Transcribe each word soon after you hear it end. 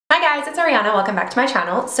Guys, it's Ariana. Welcome back to my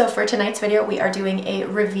channel. So for tonight's video, we are doing a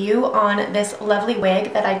review on this lovely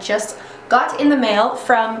wig that I just got in the mail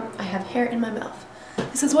from, I have hair in my mouth.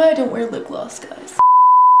 This is why I don't wear lip gloss, guys.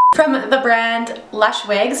 From the brand Lush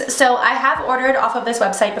Wigs. So I have ordered off of this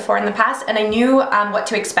website before in the past and I knew what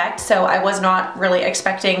to expect, so I was not really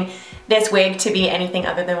expecting this wig to be anything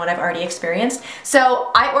other than what I've already experienced. So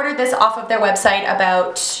I ordered this off of their website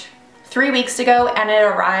about 3 weeks ago and it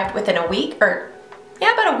arrived within a week, or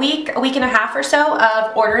yeah, about a week and a half or so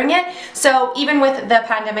of ordering it. So even with the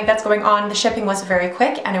pandemic that's going on, the shipping was very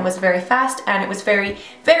quick and it was very fast and it was very,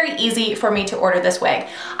 very easy for me to order this wig.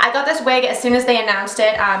 I got this wig as soon as they announced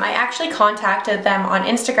it. I actually contacted them on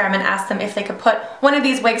Instagram and asked them if they could put one of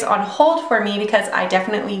these wigs on hold for me because I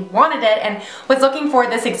definitely wanted it and was looking for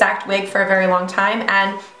this exact wig for a very long time.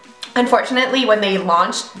 And unfortunately, when they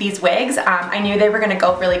launched these wigs, I knew they were going to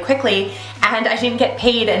go really quickly and I didn't get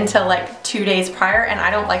paid until like 2 days prior, and I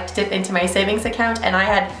don't like to dip into my savings account and I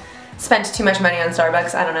had spent too much money on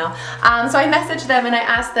Starbucks, I don't know. So I messaged them and I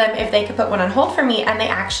asked them if they could put one on hold for me, and they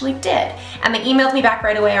actually did. And they emailed me back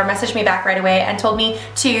right away or messaged me back right away and told me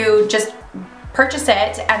to just purchase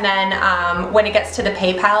it, and then when it gets to the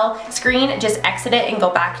PayPal screen, just exit it and go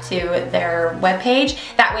back to their webpage.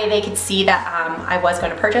 That way they could see that I was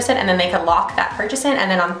going to purchase it, and then they could lock that purchase in, and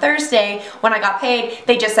then on Thursday when I got paid,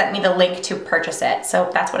 they just sent me the link to purchase it. So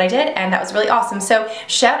that's what I did, and that was really awesome. So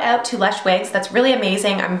shout out to Lush Wigs, that's really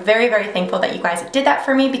amazing. I'm very, very thankful that you guys did that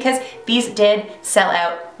for me because these did sell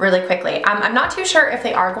out really quickly. I'm not too sure if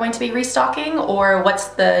they are going to be restocking or what's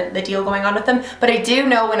the deal going on with them, but I do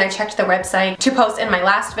know when I checked the website to post in my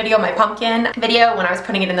last video, my pumpkin video, when I was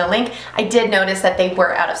putting it in the link, I did notice that they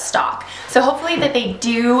were out of stock. So hopefully that they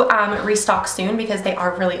do restock soon because they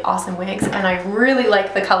are really awesome wigs and I really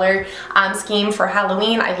like the color scheme for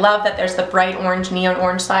Halloween. I love that there's the bright orange, neon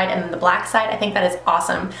orange side and then the black side. I think that is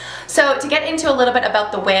awesome. So to get into a little bit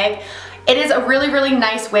about the wig, it is a really, really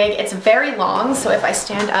nice wig. It's very long, so if I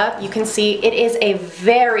stand up, you can see it is a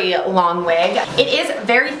very long wig. It is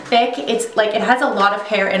very thick. It's like it has a lot of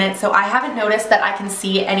hair in it, so I haven't noticed that I can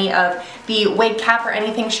see any of the wig cap or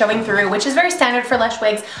anything showing through, which is very standard for Lush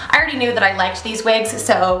Wigs. I already knew that I liked these wigs,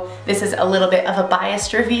 so this is a little bit of a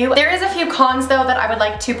biased review. There is a few cons though that I would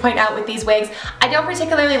like to point out with these wigs. I don't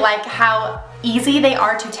particularly like how easy they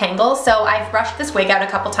are to tangle, so I've brushed this wig out a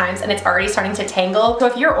couple times and it's already starting to tangle. So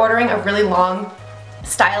if you're ordering a really long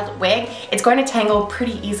styled wig, it's going to tangle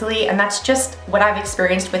pretty easily, and that's just what I've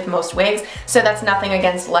experienced with most wigs. So that's nothing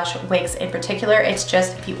against Lush Wigs in particular, it's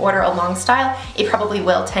just if you order a long style, it probably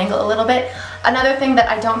will tangle a little bit. Another thing that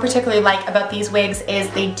I don't particularly like about these wigs is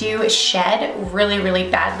they do shed really, really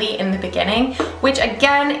badly in the beginning, which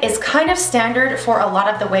again is kind of standard for a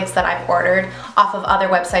lot of the wigs that I've ordered off of other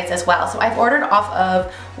websites as well. So I've ordered off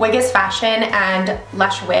of Wig is Fashion and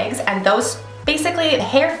Lush Wigs, and those basically, the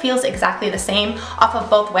hair feels exactly the same off of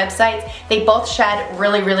both websites. They both shed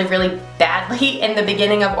really, really, really badly in the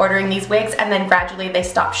beginning of ordering these wigs, and then gradually they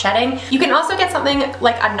stop shedding. You can also get something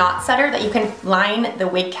like a knot setter that you can line the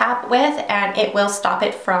wig cap with, and it will stop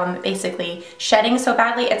it from basically shedding so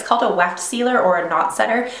badly. It's called a weft sealer or a knot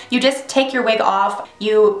setter. You just take your wig off,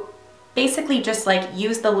 you basically just like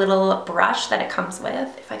use the little brush that it comes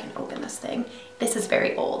with. If I can open this thing. This is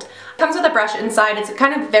very old. It comes with a brush inside. It's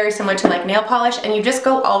kind of very similar to like nail polish, and you just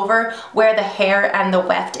go over where the hair and the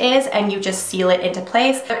weft is and you just seal it into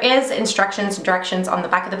place. There is instructions and directions on the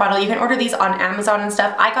back of the bottle. You can order these on Amazon and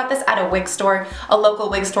stuff. I got this at a wig store, a local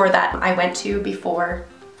wig store that I went to before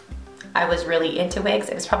I was really into wigs.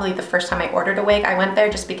 It was probably the first time I ordered a wig. I went there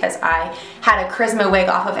just because I had a charisma wig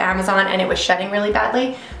off of Amazon and it was shedding really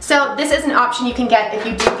badly. So this is an option you can get if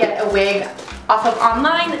you do get a wig off of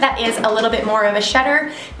online that is a little bit more of a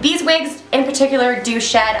shedder. These wigs in particular do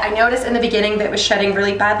shed. I noticed in the beginning that it was shedding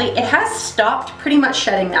really badly. It has stopped pretty much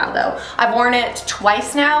shedding now though. I've worn it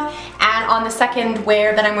twice now, and on the second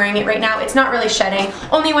wear that I'm wearing it right now, it's not really shedding.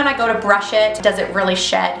 Only when I go to brush it does it really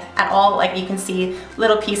shed at all. Like you can see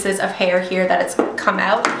little pieces of hair here that it's come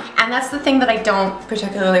out, and that's the thing that I don't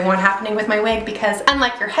particularly want happening with my wig, because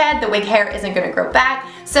unlike your head, the wig hair isn't going to grow back.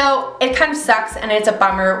 So it kind of sucks and it's a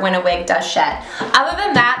bummer when a wig does shed. Other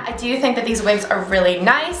than that, I do think that these wigs are really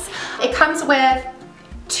nice. It comes with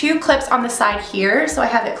 2 clips on the side here, so I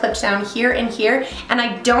have it clipped down here and here, and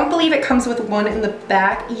I don't believe it comes with one in the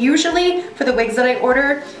back. Usually for the wigs that I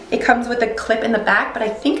order, it comes with a clip in the back, but I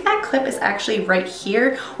think that clip is actually right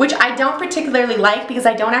here, which I don't particularly like because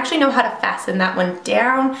I don't actually know how to fasten that one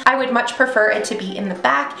down. I would much prefer it to be in the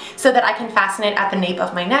back so that I can fasten it at the nape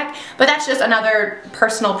of my neck, but that's just another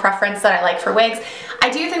personal preference that I like for wigs. I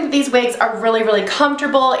do think that these wigs are really, really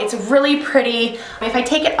comfortable. It's really pretty. If I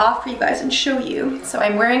take it off for you guys and show you, so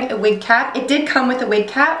I'm wearing wearing a wig cap. It did come with a wig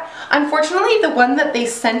cap. Unfortunately, the one that they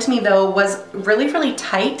sent me though was really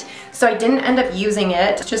tight, so I didn't end up using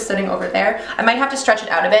it. It's just sitting over there. I might have to stretch it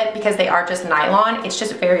out a bit because they are just nylon. It's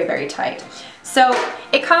just very tight. So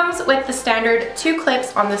it comes with the standard 2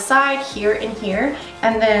 clips on the side, here and here,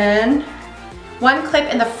 and then 1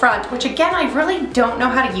 clip in the front, which again, I really don't know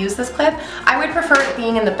how to use this clip. I would prefer it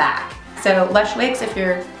being in the back. So Lush Wigs, if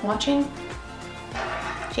you're watching,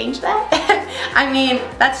 change that. I mean,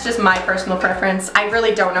 that's just my personal preference. I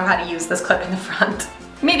really don't know how to use this clip in the front.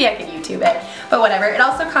 Maybe I could YouTube it, but whatever. It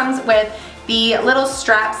also comes with the little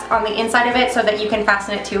straps on the inside of it so that you can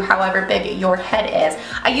fasten it to however big your head is.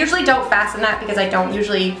 I usually don't fasten that because I don't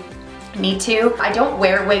usually need to. I don't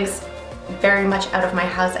wear wigs very much out of my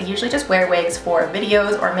house. I usually just wear wigs for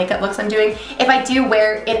videos or makeup looks I'm doing. If I do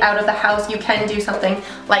wear it out of the house, you can do something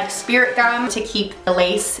like spirit gum to keep the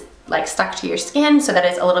lace like stuck to your skin so that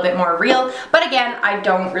it's a little bit more real. But again, I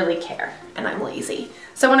don't really care and I'm lazy.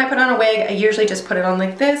 So when I put on a wig, I usually just put it on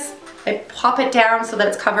like this. I pop it down so that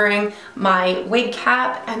it's covering my wig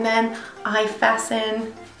cap, and then I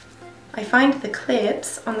find the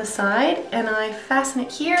clips on the side and I fasten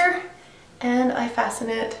it here and I fasten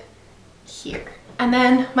it here. And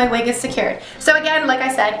then my wig is secured. So again, like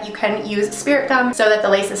I said, you can use spirit gum so that the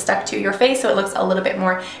lace is stuck to your face so it looks a little bit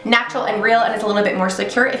more natural and real, and it's a little bit more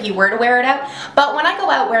secure if you were to wear it out. But when I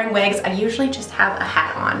go out wearing wigs, I usually just have a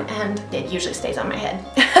hat on and it usually stays on my head.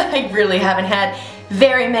 I really haven't had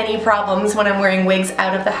very many problems when I'm wearing wigs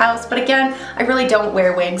out of the house, but again, I really don't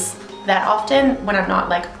wear wigs that often when I'm not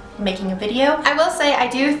like making a video. I will say I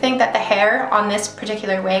do think that the hair on this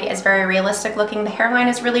particular wig is very realistic looking. The hairline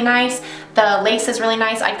is really nice. The lace is really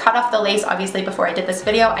nice. I cut off the lace obviously before I did this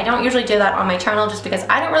video. I don't usually do that on my channel just because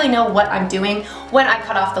I don't really know what I'm doing when I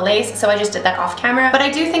cut off the lace, so I just did that off camera. But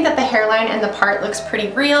I do think that the hairline and the part looks pretty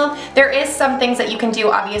real. There is some things that you can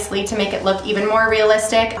do obviously to make it look even more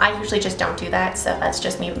realistic. I usually just don't do that, so that's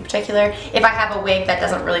just me in particular. If I have a wig that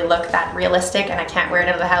doesn't really look that realistic and I can't wear it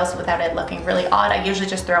out of the house without it looking really odd, I usually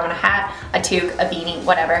just throw on a hat, a toque, a beanie,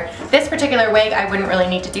 whatever. This particular wig, I wouldn't really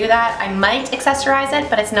need to do that. I might accessorize it,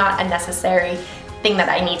 but it's not a necessary thing that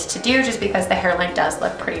I need to do just because the hairline does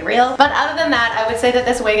look pretty real. But other than that, I would say that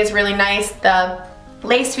this wig is really nice. The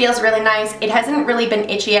lace feels really nice. It hasn't really been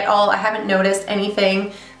itchy at all. I haven't noticed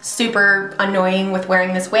anything super annoying with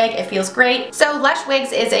wearing this wig. It feels great. So Lush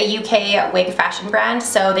Wigs is a UK wig fashion brand,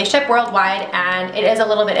 so they ship worldwide and it is a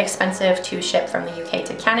little bit expensive to ship from the UK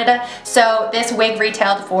to Canada. So this wig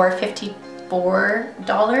retailed for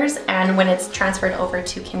 $54, and when it's transferred over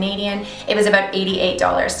to Canadian, it was about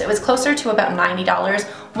 $88. So it was closer to about $90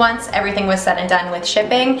 once everything was said and done with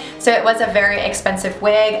shipping. So it was a very expensive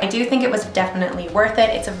wig. I do think it was definitely worth it.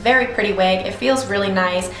 It's a very pretty wig. It feels really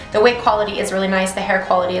nice. The wig quality is really nice. The hair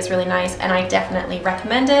quality is really nice, and I definitely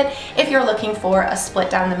recommend it if you're looking for a split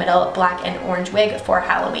down the middle black and orange wig for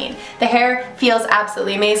Halloween. The hair feels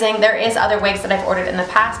absolutely amazing. There is other wigs that I've ordered in the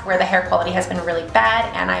past where the hair quality has been really bad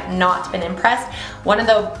and I've not been impressed. One of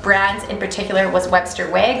the brands in particular was Webster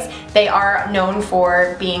Wigs. They are known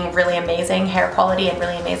for being really amazing hair quality and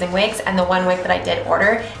really amazing wigs, and the one wig that I did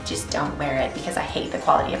order, just don't wear it because I hate the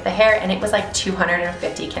quality of the hair, and it was like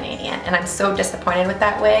 250 Canadian, and I'm so disappointed with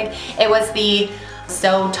that wig. It was the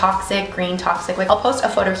So Toxic, green toxic wig. I'll post a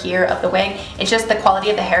photo here of the wig. It's just the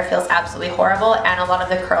quality of the hair feels absolutely horrible, and a lot of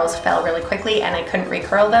the curls fell really quickly and I couldn't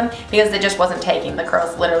recurl them because it just wasn't taking. The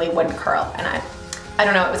curls literally wouldn't curl, and I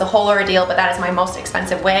don't know, it was a whole ordeal, but that is my most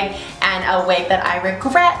expensive wig, and a wig that I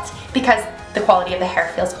regret because the quality of the hair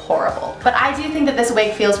feels horrible. But I do think that this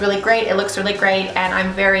wig feels really great. It looks really great, and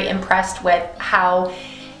I'm very impressed with how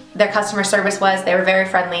their customer service was. They were very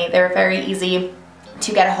friendly. They were very easy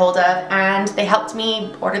to get a hold of, and they helped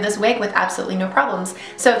me order this wig with absolutely no problems.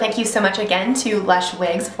 So thank you so much again to Lush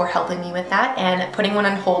Wigs for helping me with that and putting one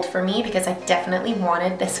on hold for me because I definitely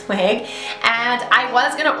wanted this wig. And I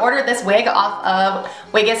was gonna order this wig off of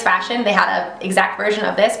Wig is Fashion. They had an exact version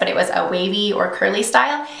of this, but it was a wavy or curly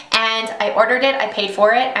style. And I ordered it, I paid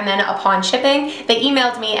for it, and then upon shipping, they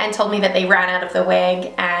emailed me and told me that they ran out of the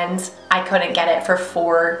wig and I couldn't get it for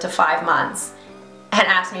 4 to 5 months, and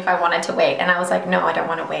asked me if I wanted to wait. And I was like, no, I don't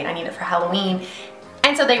want to wait. I need it for Halloween.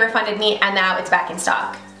 And so they refunded me, and now it's back in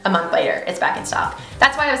stock. a month later, it's back in stock.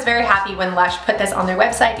 That's why I was very happy when Lush put this on their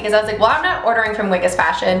website, because I was like, well, I'm not ordering from Wigs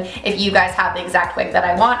Fashion if you guys have the exact wig that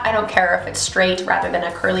I want. I don't care if it's straight rather than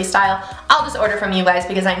a curly style. I'll just order from you guys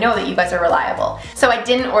because I know that you guys are reliable. So I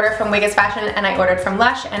didn't order from Wigs Fashion and I ordered from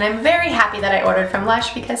Lush, and I'm very happy that I ordered from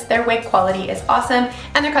Lush because their wig quality is awesome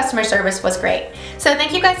and their customer service was great. So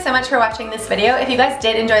thank you guys so much for watching this video. If you guys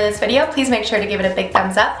did enjoy this video, please make sure to give it a big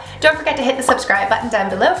thumbs up. Don't forget to hit the subscribe button down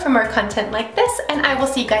below for more content like this, and I will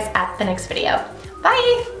see you guys at the next video.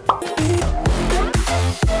 Bye!